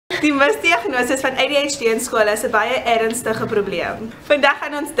Die misdiagnose van ADHD in skole is 'n baie ernstige probleem. Vandag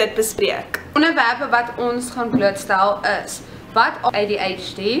gaan ons dit bespreek. Onderwerpe wat ons gaan blootstel is: wat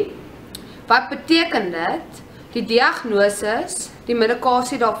ADHD, wat beteken dit, die diagnoses, die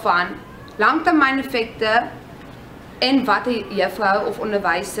medikasie daarvan, langtermyneffekte en wat 'n juffrou of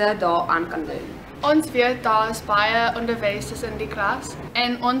onderwyser daaraan kan doen. Ons weet daar is baie onderwysers in die klas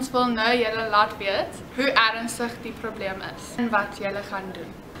en ons wil nou julle laat weet hoe ernstig die probleem is en wat julle gaan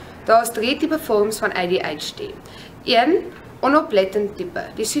doen. Daar is 3 tipe vorms van ADHD. 1. Onoplettend tipe.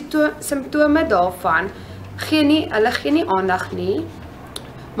 Die simptome daarvan hulle gee nie aandag nie,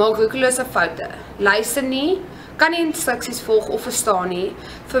 maak roekelose foute, luister nie, kan nie instruksies volg of verstaan nie,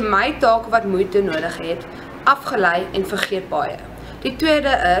 vermy take wat moeite nodig het, afgelei en vergeet baie. Die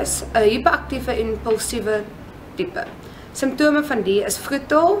tweede is 'n hyperaktiewe impulsiewe tipe. Simptome van die is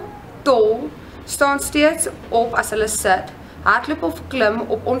vroetel, tol, staan steeds op as hulle sit, hardloop of klim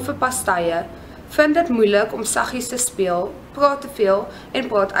op onverpas tye, vind dit moeilik om saggies te speel, praat te veel en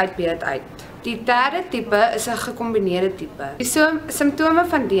praat uitbeeld uit. Die derde tipe is 'n gekombineerde tipe. Die simptome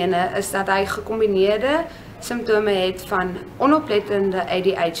van dene is dat hy gekombineerde simptome het van onoplettende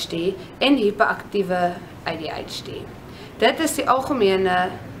ADHD en hyperaktiewe ADHD. Dit is die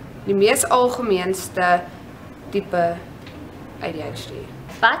mees algemeenste tipe ADHD.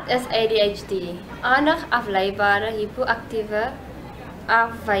 Wat is ADHD? Aandag-afleibare hypoaktiewe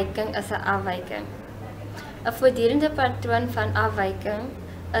afwyking is 'n afwyking. 'n voortdurende patroon van afwyking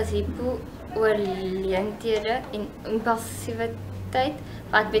is hypo-oorleenthede en impulsiwiteit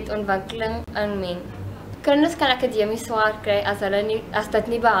wat met ontwikkeling inmeng. Kinders kan akademies swaar kry as dit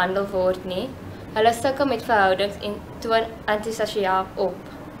nie behandel word nie. Hulle sukkel met verhoudings en toon antisosiaal op.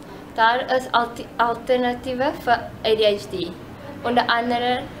 Daar is alternatiewe vir ADHD, onder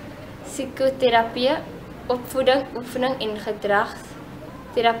andere psigoterapie, opvoeding, oefening en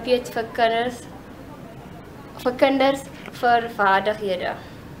gedragsterapie vir kinders vir vaardighede.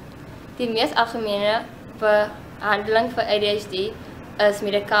 Die mees algemene behandeling vir ADHD is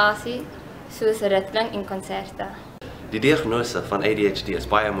medikasie soos Ritalin en konserte. Die diagnose van ADHD is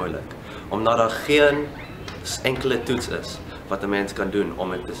baie moeilik, omdat daar geen enkele toets is wat 'n mens kan doen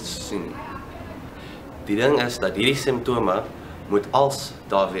om dit te sien. Die ding is dat hierdie simptome moet als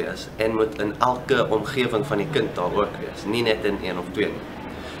daar wees en moet in elke omgewing van die kind daar ook wees, nie net in 1 of 2 nie.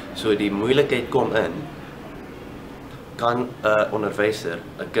 So die moeilikheid kom in, kan 'n onderwyser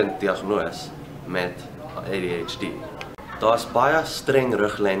 'n kind diagnose met ADHD. Daar's baie streng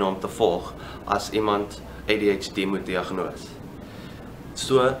riglyne om te volg as iemand ADHD moet diagnose.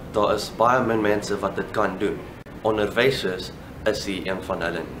 So daar is baie min mense wat dit kan doen. Onderwysers is een van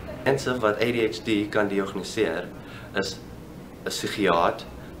hulle. Mense wat ADHD kan diagnoseer is 'n psigiater,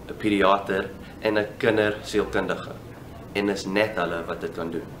 'n pediater en 'n kindersielkundige. En is net hulle wat dit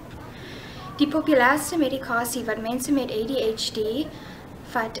kan doen. Die populairste medikasie wat mense met ADHD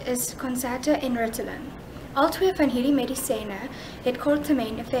vat is konserte en Ritalin. Albei van hierdie medisyne het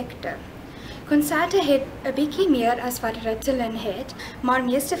korttermyneffekte. Konserte het 'n bietjie meer as wat Ritalin het, maar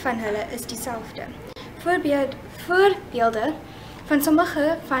meeste van hulle is dieselfde. Voorbeelde van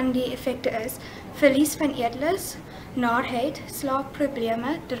sommige van die effekte is verlies van eetlus, naarheid,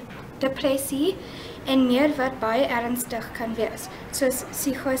 slaapprobleme, depressie en meer wat baie ernstig kan wees, soos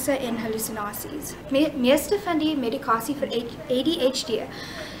psigose en hallusinasies. Meeste van die medikasie vir ADHD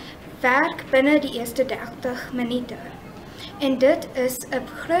werk binne die eerste 30 minute. En dit is 'n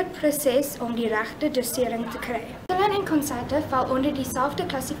groot proses om die regte dosering te kry. Ritalin en konserte val onder dieselfde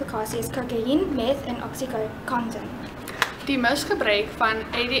klassifikasie as kokain, meth en oxycontin. Die misgebruik van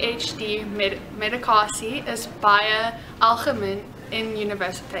ADHD medikasie is baie algemeen in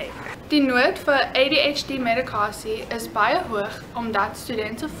universiteit. Die nood vir ADHD medikasie is baie hoog omdat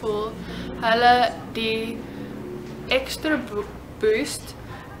studente voel hulle die extra boost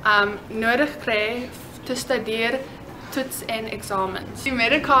nodig kry te studeer, toets en eksamens. Die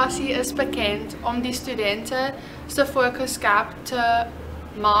medikasie is bekend om die studente se fokus skerp te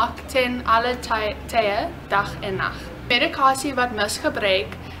maak ten alle tye, dag en nag. Medikasie wat misgebruik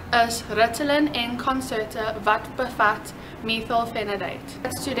is Ritalin en konserte wat bevat methylphenidate.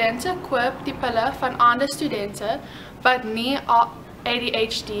 Studente koop die pille van ander studente wat nie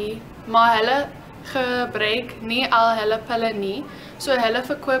ADHD, maar hulle gebruik nie al hulle pille nie, so hulle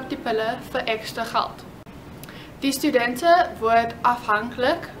verkoop die pille vir ekstra geld. Die studente word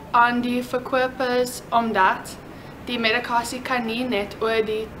afhanklik aan die verkopers omdat die medikasie kan nie net oor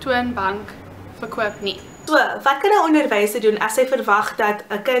die toonbank verkoop nie. So, wat kan 'n onderwyser doen as hy verwag dat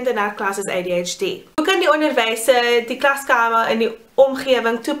 'n kind in 'n klas is ADHD? Hoe kan die onderwyser die klaskamer in die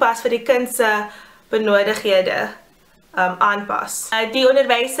omgewing toepas vir die kind se benodighede? aanpas. Die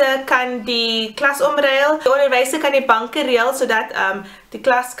onderwyser kan die klas omruil, die onderwyser kan die banke reël sodat die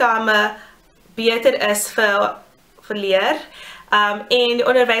klaskamer beter is vir leer. En die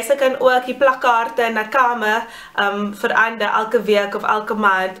onderwyser kan ook die plakkaarte in 'n kamer verander elke week of elke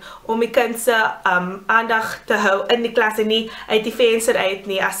maand om die kind se aandag te hou in die klas en nie uit die venster uit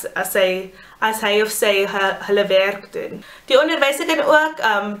nie as hy of sy hulle werk doen. Die onderwyser kan ook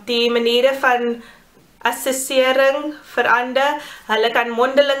die maniere van assessering verander. Hulle kan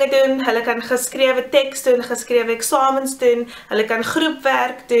mondelinge doen, hulle kan geskrewe teks doen, geskrewe eksamens doen, hulle kan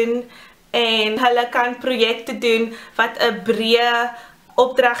groepwerk doen en hulle kan projekte doen wat 'n breë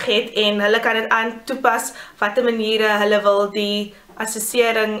opdrag het en hulle kan dit aan toepas watter maniere hulle wil die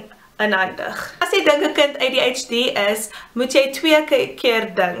assessering inhandig. As jy dink 'n kind ADHD is, moet jy 2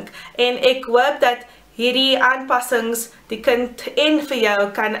 keer dink en ek hoop dat hierdie aanpassings die kind en vir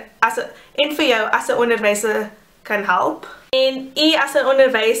jou as 'n onderwyser kan help. En u as 'n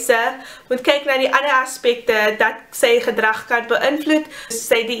onderwyser moet kyk na die ander aspekte dat sy gedrag kan beïnvloed,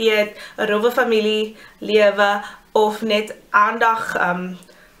 sy dieet, 'n rowwe familie lewe of net aandag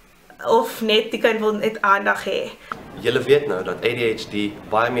of net die kind wil net aandag hê. Julle weet nou dat ADHD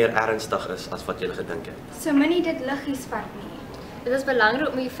baie meer ernstig is as wat julle gedink het. So moenie dit liggies vat nie. Dit is belangrik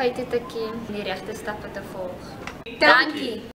om die feite te ken en die regte stappe te volg. Dankie.